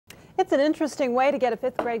It's an interesting way to get a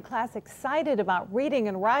fifth grade class excited about reading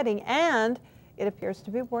and writing, and it appears to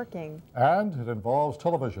be working. And it involves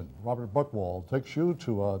television. Robert Buchwald takes you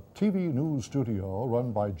to a TV news studio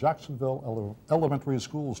run by Jacksonville Elementary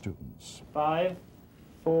School students. 5,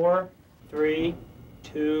 4, 3,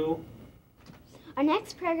 2. Our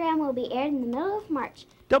next program will be aired in the middle of March.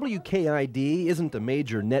 WKID isn't a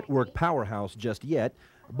major network powerhouse just yet,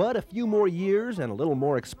 but a few more years and a little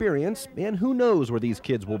more experience, and who knows where these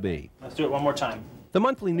kids will be. Let's do it one more time. The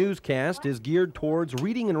monthly newscast is geared towards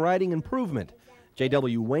reading and writing improvement.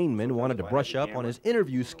 J.W. Wainman wanted to brush up on his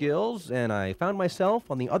interview skills, and I found myself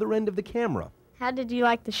on the other end of the camera. How did you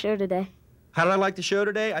like the show today? How did I like the show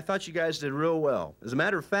today? I thought you guys did real well. As a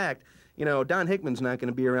matter of fact, you know, Don Hickman's not going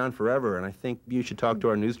to be around forever, and I think you should talk to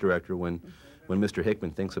our news director when Mr.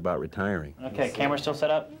 Hickman thinks about retiring. Okay, camera still set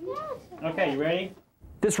up? Okay, you ready?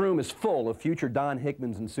 This room is full of future Don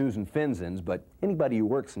Hickmans and Susan Finzens, but anybody who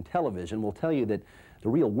works in television will tell you that the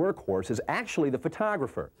real workhorse is actually the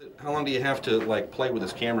photographer. How long do you have to, like, play with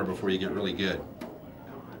this camera before you get really good?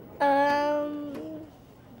 Not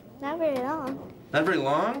very long. Not very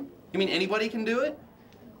long? You mean anybody can do it?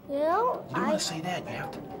 You know, You don't want to say that.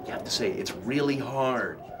 You have to say it's really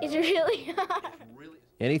hard. It's really hard.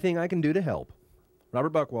 Anything I can do to help.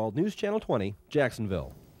 Robert Buchwald, News Channel 20,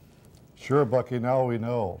 Jacksonville. Sure, Bucky, now we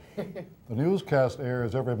know. The newscast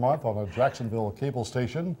airs every month on a Jacksonville cable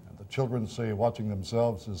station, and the children say watching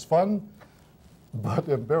themselves is fun, but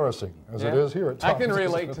embarrassing, as it is here at times. I can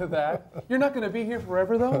relate to that. You're not going to be here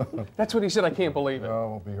forever, though? That's what he said. I can't believe it. No, I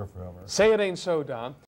won't be here forever. Say it ain't so, Don.